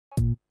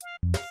Should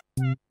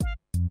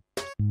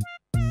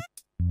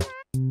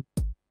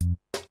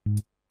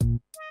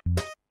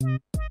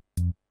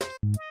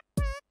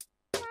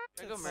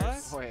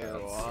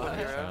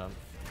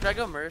I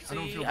go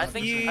Mercy? I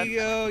think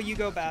you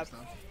go Bap.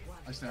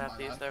 I stand by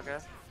that. Okay.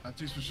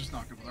 Baptiste was just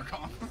not good with our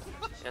comp.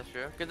 That's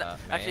true.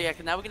 Actually, yeah,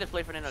 cause now we can just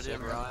play Fernando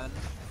Doom.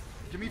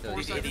 Give me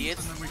 4 seconds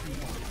idiots. and then we can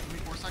pull. Give me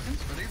 4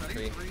 seconds.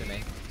 Ready? 3,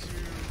 2,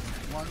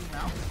 1,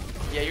 now.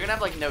 Yeah, you're gonna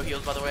have like no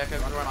heals by the way. I could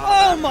run on.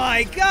 Oh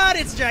my god,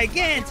 it's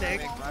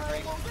gigantic!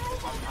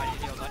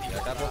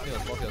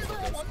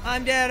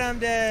 I'm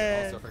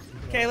dead.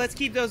 Okay, let's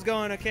keep those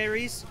going, okay,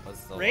 Reese?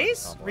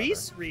 Reese? Right,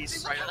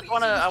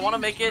 I wanna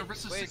make it.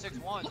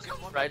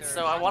 Right,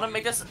 so I wanna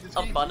make this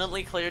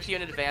abundantly clear to you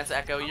in advance,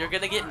 Echo. You're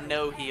gonna get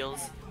no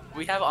heals.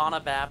 We have Ana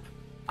Bap.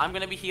 I'm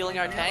gonna be healing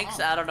our tanks.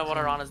 I don't know what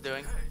our Ana's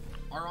doing.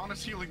 Our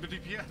Ana's healing the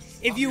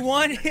DPS. If you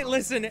want,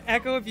 listen,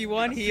 Echo, if you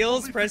want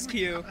heals, press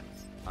Q.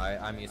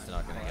 I'm used to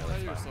not getting healed.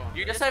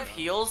 You just have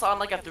heals on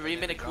like a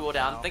 3-minute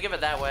cooldown. Think of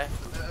it that way.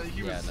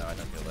 Yeah, no, I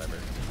don't heal ever.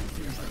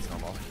 It's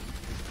normal.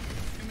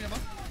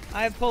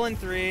 I have pull in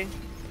 3.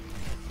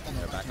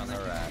 They're back on the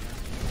rat.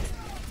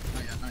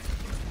 Not yet.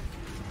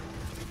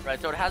 Right,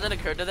 so it hasn't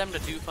occurred to them to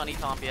do funny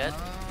comp yet.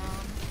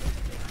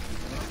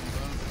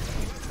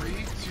 3, 2,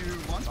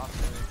 1.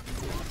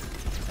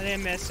 I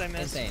didn't miss, I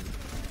missed. Insane.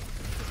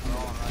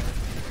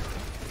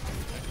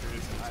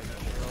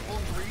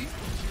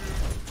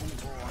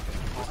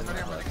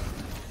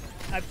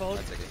 I pulled.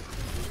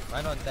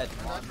 Rhino on dead.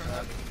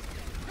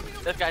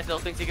 This guy still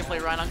thinks he can play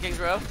Ryan on King's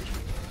Row.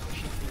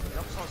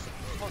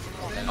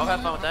 I'll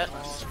have fun with that.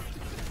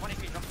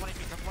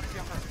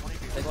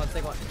 Take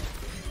one.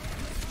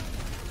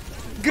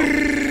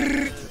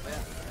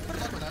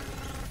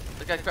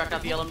 This guy's cracked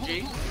out the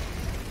LMG.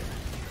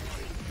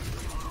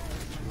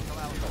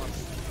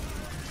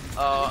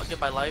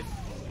 Goodbye life.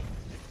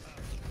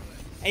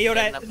 Hey yo,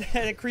 that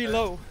Kree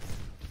low.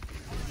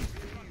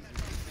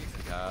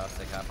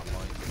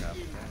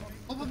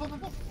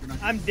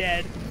 I'm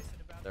dead.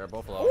 They're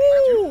both low.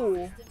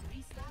 Ooh!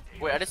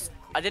 Wait,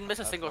 I didn't miss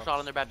a single shot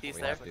on their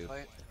Baptiste there.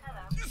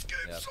 This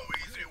game's so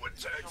easy when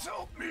tanks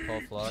help me.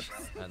 Full flux,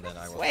 and then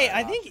I will. Wait,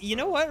 I think, you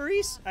know what,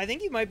 Reese? I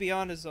think you might be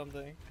onto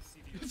something.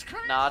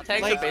 Nah,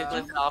 tanks are basically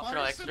an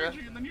optional extra.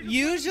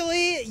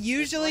 Usually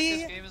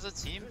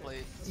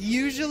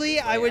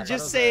I would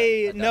just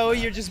say, no,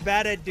 you're just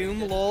bad at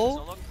Doom,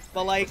 lol.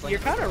 But like, you're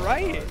kind of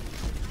right.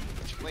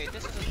 Wait,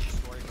 this is a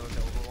story mode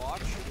to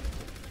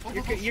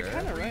Overwatch. You're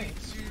kind of right.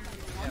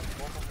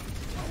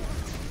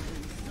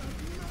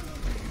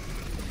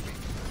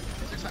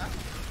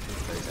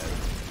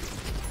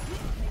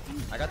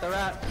 I got the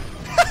rat.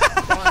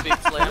 Come on, big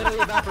slam.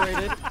 Literally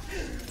evaporated.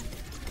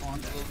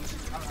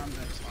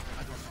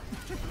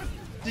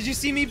 Did you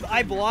see me?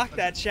 I blocked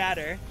that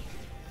shatter.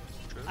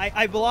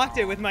 I blocked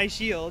it with my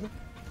shield.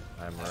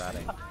 I'm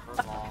ratting.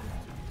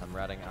 I'm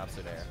ratting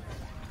absolute air.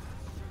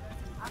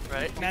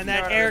 Right? Man,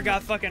 that air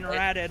got fucking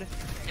ratted.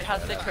 It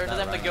hasn't occurred to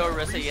them to go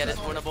Orisa yet. It's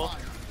winnable.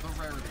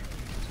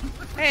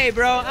 Hey,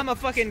 bro, I'm a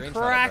fucking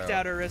cracked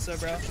out Orisa,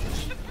 bro.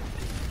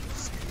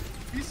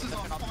 Pieces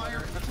on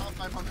fire in the top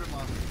 500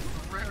 level.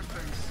 Rare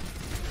things.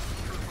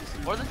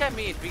 What does this guy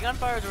mean? Being on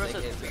fire is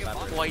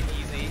quite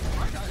easy.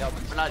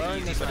 Or not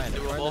easy, but it's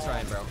doable.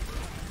 Ryan, bro.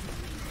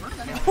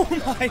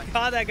 Oh my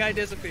god, that guy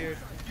disappeared.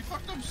 You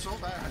fucked up so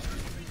bad.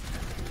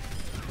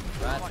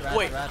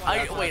 Wait,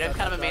 I'm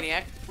kind of a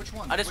maniac. Which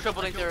one? I just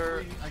triple dinked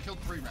their. I killed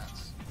 3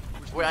 rats.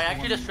 Wait, I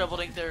actually just triple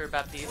dinked their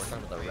Baptiste.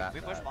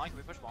 We push spawn.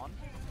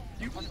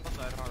 You pull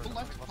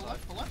left.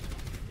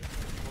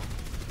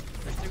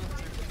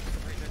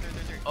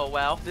 Oh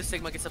wow, this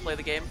Sigma gets to play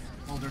the game.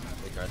 Oh, they're dead.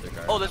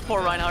 Oh, this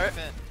poor Reinhardt.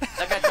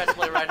 That guy tried to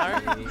play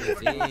Reinhardt. I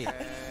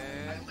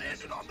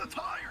landed on the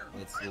tire.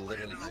 It's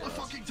literally on the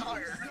fucking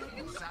tire.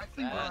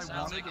 Exactly where I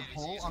wanted to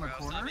pull on a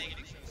corner.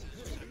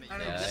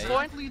 And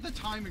exactly the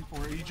timing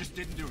for it, he just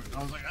didn't do it.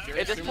 I was like,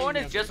 at this point,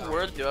 it's just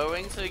worth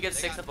doing, so you get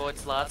 6 bullet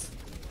slots.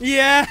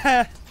 Yeah.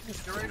 Get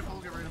ready to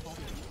pull.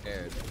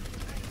 Scared.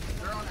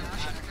 They're on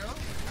Ash, Echo.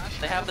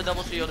 They have the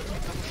double shield.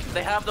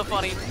 They have the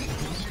funny.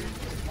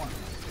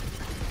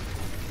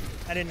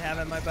 I didn't have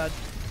it, my bad.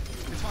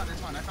 It's fine.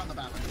 I found the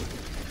Batman.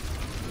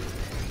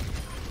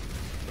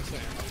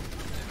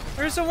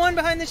 There's a one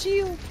behind the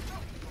shield.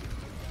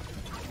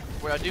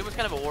 Where Doom is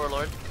kind of a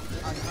warlord.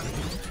 I'm kind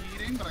of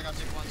eating, but I got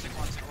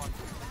 6-1.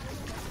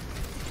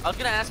 I was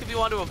gonna ask if you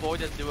want to avoid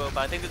this duo,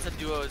 but I think this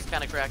duo is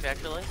kind of cracked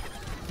actually.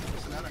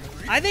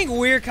 I think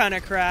we're kind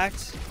of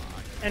cracked,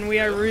 and we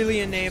are really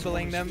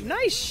enabling them.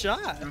 Nice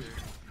shot.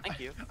 Thank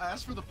you. I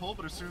asked for the pull,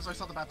 but as soon as I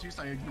saw the Baptiste,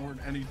 I ignored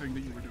anything that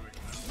you were doing.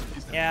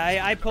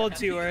 Yeah, I pulled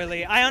too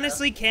early. I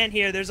honestly can't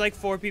hear. There's like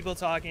 4 people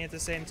talking at the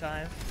same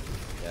time.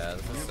 Yeah,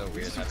 this is so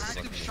weird.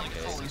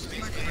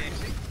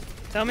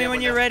 Tell me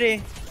when you're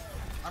ready.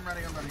 I'm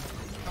ready. Tell me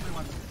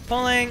when.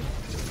 Pulling.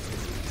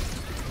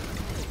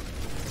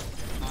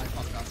 I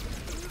fucked up.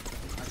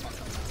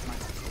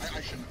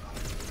 I shouldn't have.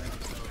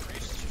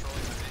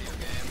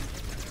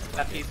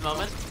 Baptiste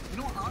moment. You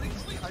know what,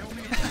 honestly, I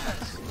only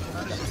have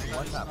that is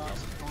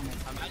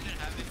Imagine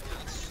having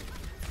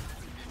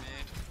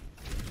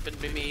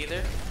Couldn't be me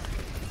either.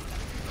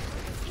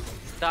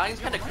 Dying's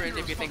kind of cringe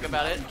if you think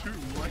about it. Oh,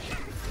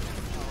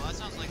 that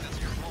sounds like that's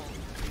your fault.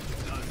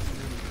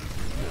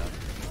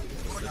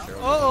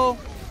 Uh-oh.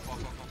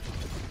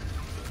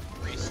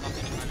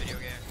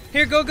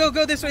 Here, go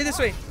this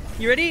way.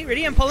 You ready?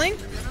 Ready? I'm pulling.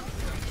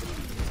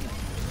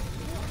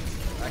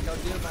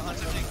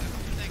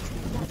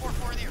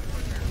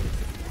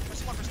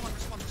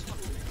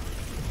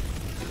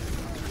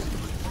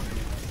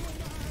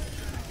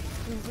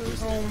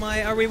 Oh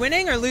my, are we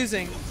winning or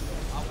losing?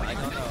 I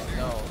don't know.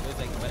 No,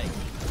 winning.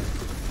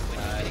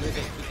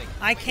 Losing.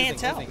 I can't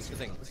tell.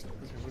 Losing.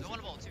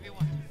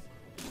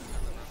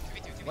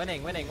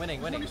 Winning.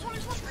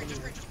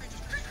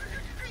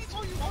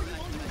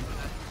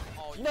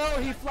 No,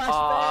 he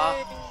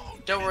flashed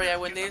Don't worry, I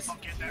win these.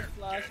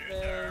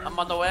 I'm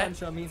on the way. Punch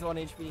him, he's 1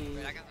 HP.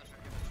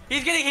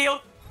 He's getting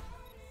healed.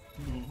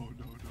 No.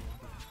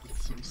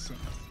 It's so sad.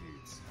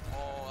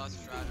 Oh, that's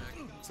tragic.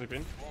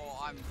 Sleeping. Oh,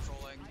 I'm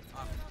trolling. I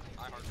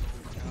heart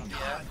troll.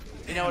 Yeah.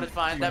 You know what? It's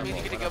fine. That means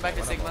you get to go back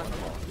to Sigma.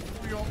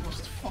 We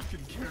almost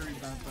fucking carried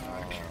that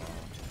back.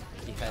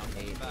 He had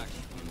 8.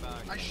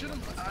 I should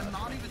have. I'm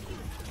not even.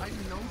 I'm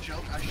no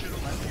joke. I should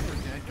have let you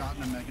dead,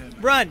 gotten a mega.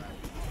 Run.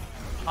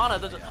 Anna,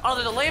 there's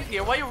a lamp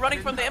here. Why are you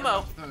running from the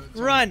ammo?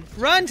 Run,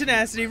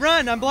 Tenacity,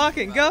 run. I'm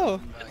blocking. Go.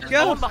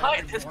 No one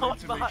behind. There's no one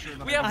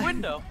behind. We have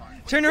window.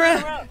 Turn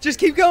around. Just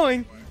keep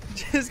going.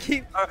 Just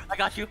keep. I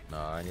got you. No,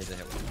 I need to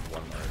hit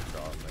one more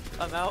shot.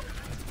 I'm out.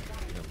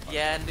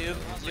 Yeah, noob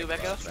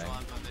echo.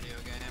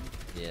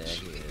 Yeah,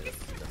 he is.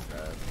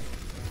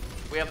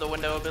 We have the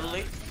window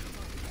ability.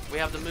 We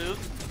have the move.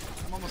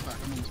 I'm almost back.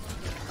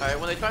 Alright,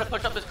 when they try to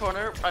push up this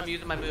corner, I'm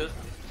using my move.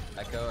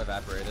 Echo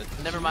evaporated.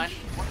 Never mind.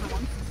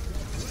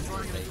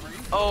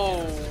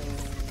 Oh,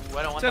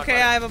 I don't want It's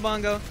okay, I have a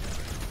bongo.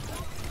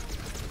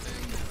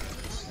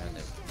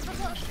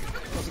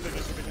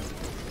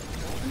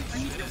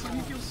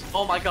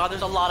 Oh my god,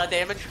 there's a lot of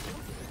damage.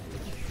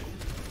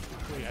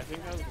 Wait, I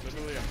think that was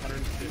literally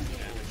 150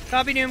 damage.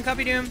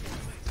 Copy Doom.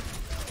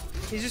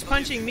 He's just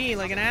punching me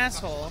like an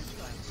asshole.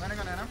 Landing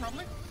on Anna,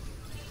 probably?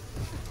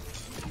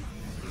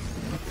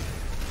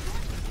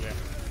 Yeah.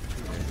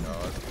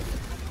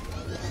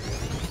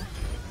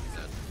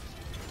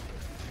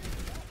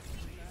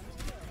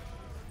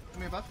 Give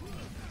me a buff.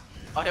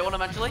 I'll hit one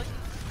eventually.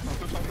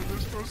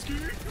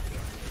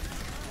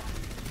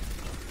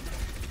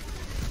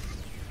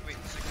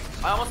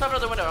 I almost have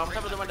another window.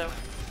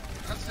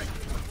 That's sick.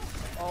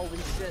 Holy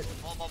shit.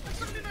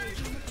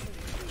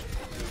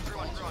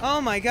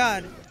 Oh my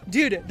god.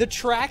 Dude, the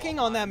tracking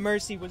on that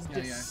Mercy was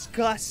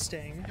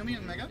disgusting. Give me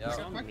a mega. Yeah.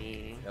 Quick.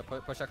 Yeah,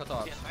 push Echo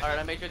top. Alright,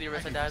 I made sure the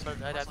Arista died, but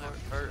I died more.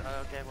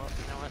 Okay, well,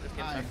 you know what? This I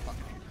game's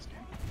fucking hate this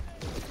game.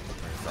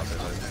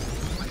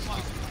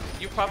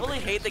 You probably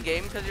hate the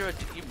game because you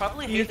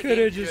probably hate You the coulda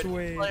game 'cause just you're a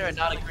waited. player and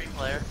not a green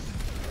player.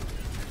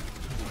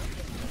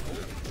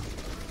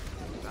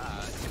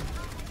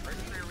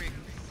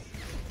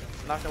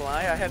 Not gonna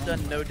lie, I have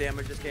done no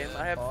damage this game.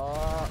 I have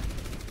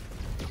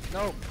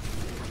No.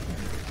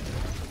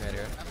 Right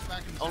here.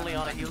 only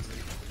on a heals.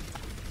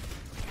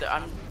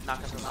 I'm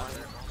not gonna lie.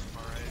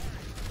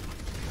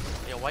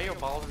 Yeah, why are your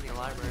balls in your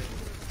library?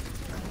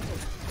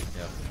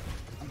 Yep.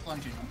 I'm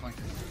flanking.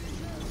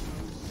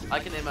 I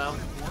can ammo.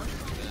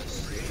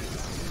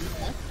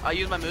 I'll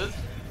use my move.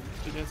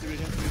 Here you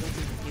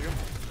go.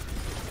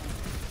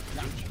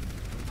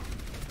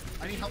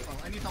 I need help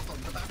though.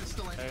 The bat is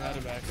still in. I had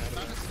it back. The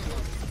bat is still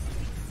up.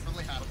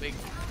 Probably had it.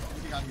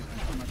 You got healed.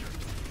 I'm not sure.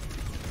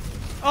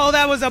 Oh,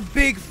 that was a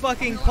big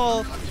fucking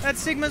pull. That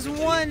Sigma's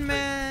one,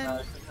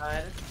 man.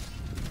 That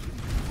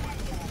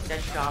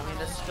shot me in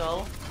the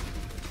skull.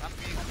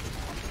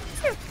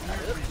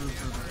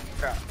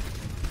 Crap.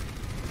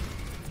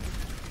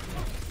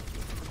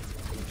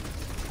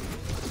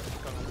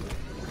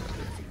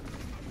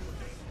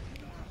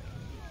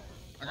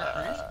 I got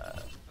three.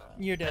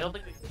 You're I dead. don't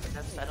think we can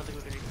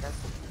retest.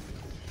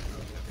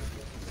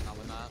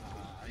 Probably not.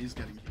 He's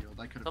getting healed.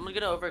 I could have. Someone's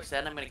gonna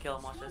overextend. I'm gonna kill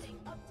him. Watch this.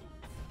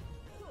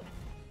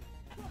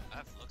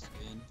 That looks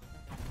good.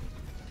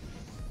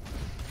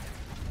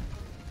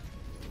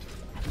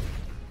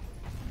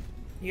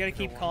 You gotta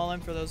keep calling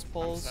for those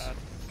pulls.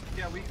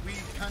 Yeah, we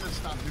kind of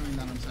stopped doing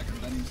that on second.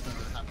 That needs to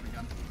happen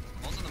again.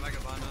 Also the mega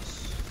behind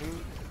us.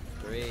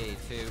 3,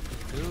 2,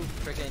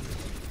 freaking.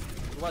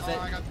 Who was it?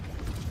 I got.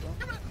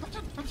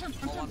 Punch him.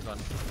 Run.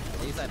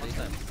 East side. Oh,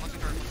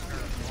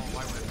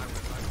 why would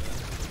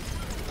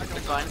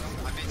It's fine.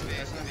 I made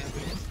space.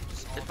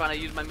 It's fine. I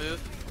use my move.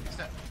 He's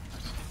dead.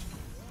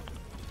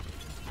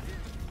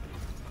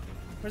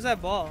 Where's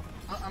that ball?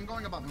 I'm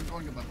going above.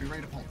 Be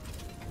ready to pull.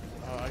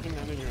 I can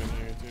end you in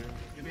here too.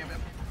 Give me a bit.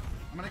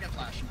 I'm gonna get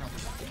flash.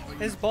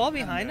 Probably. Is ball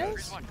behind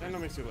us? Nano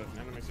makes you live.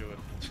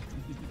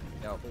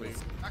 No, please.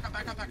 Back up.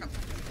 Never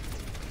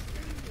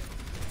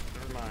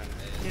mind.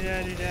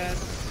 You're dead.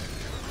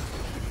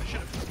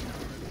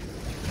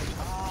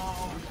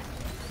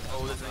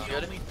 Oh, this is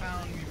good.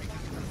 Found me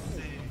because of the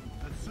save.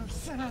 That's so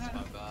sad. That's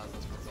my bad.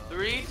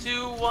 3,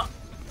 2, 1.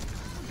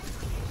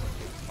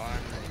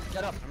 Fine.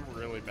 Get up. I'm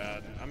really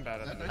bad. I'm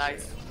bad at this.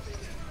 Nice.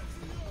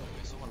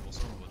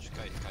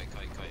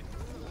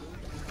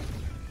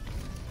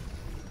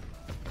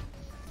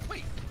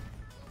 Wait.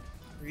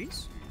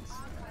 Reese?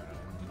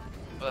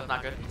 Oh, that's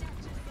not good.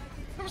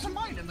 There was a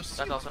mine in the sea.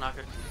 That's also not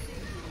good.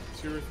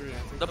 2 or 3, I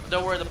think.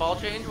 Don't worry, the ball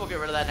change. We'll get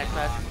rid of that next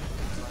match.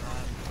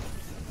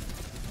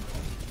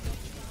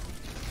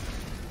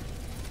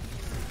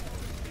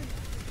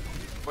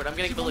 Wait, I'm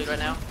getting bullied right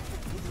now.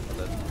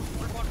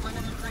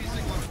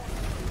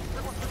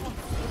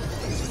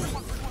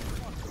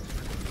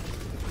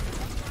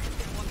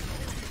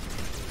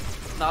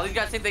 No, these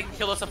guys think they can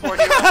kill a support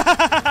hero.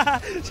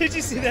 Did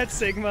you see that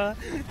Sigma?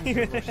 He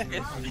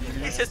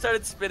just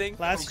started spinning.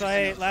 Last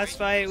fight, last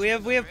fight. We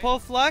have pull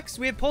flux.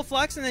 We have pull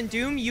flux, and then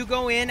Doom. You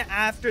go in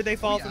after they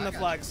fall from the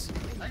flux.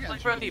 Play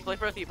for a thief, play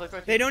for a thief, play for a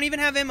thief. They don't even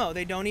have ammo.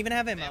 They don't even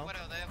have ammo.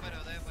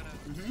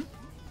 You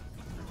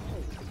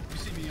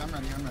see me? I'm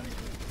ready. I'm ready.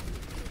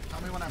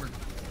 Tell me whenever.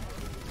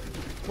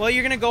 Well,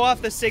 you're gonna go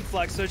off the Sig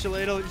flux, so it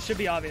should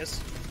be obvious.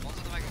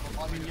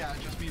 I mean, yeah,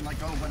 just mean like,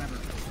 oh, whenever.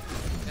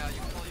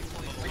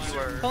 You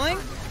were... Pulling?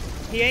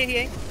 He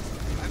ate.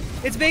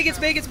 It's big, it's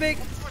big, it's big.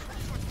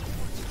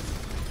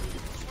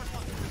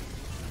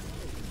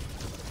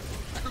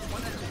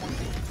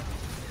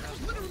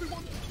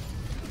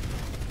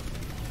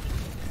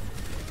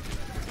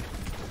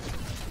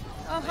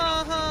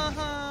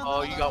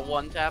 Oh, you got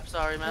one tap,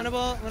 sorry, man.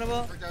 Winnable.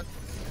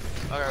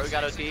 Alright, we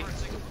got OT.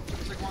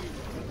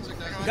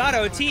 Got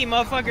OT,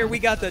 motherfucker, we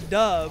got the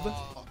dub.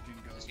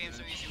 This game's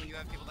so easy when you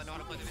have people that know how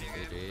to play the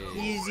video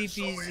game. Easy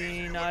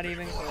peasy, not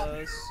even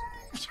close.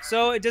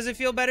 So, does it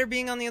feel better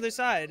being on the other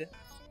side?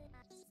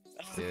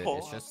 Dude,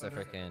 it's just a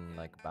freaking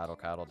like battle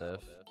cattle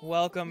diff.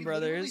 Welcome,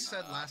 brothers. We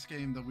said last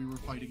game that we were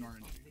fighting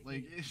RNG.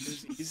 Like,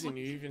 it's Easy, you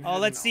even Oh,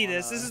 had let's an see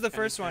this. Ana This is the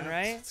first one,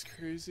 handicap. right? That's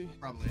crazy.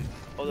 probably.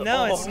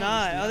 No, it's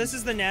not. Oh, this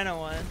is the nano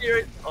one.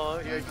 You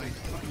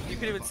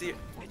can even see it.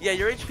 Yeah,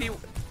 your HP...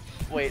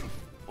 Wait,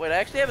 I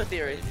actually have a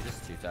theory. Did you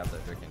just 2-tap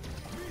that freaking...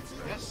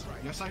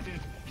 Yes, I did.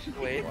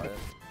 Wait. What?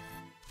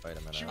 Wait a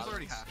minute. She was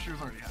already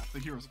half. The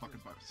hero's fucking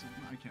boss, so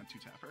I can't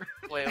 2-tap her.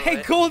 Wait.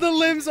 Hey, golden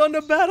limbs on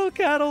the battle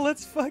cattle.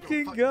 Let's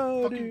fucking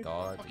go, dude.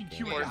 God, Fucking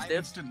game. Q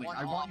instantly.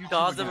 I want you to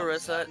Gods of again.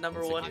 Marissa,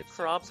 #1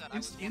 crop.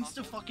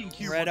 Insta fucking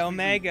Q. Red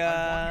Omega.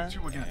 I want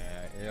you to again.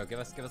 Yeah, yo, give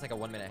us like a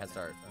 1 minute head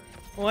start.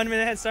 1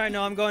 minute head start.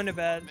 No, I'm going to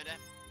bed.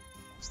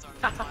 Start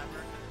the timer.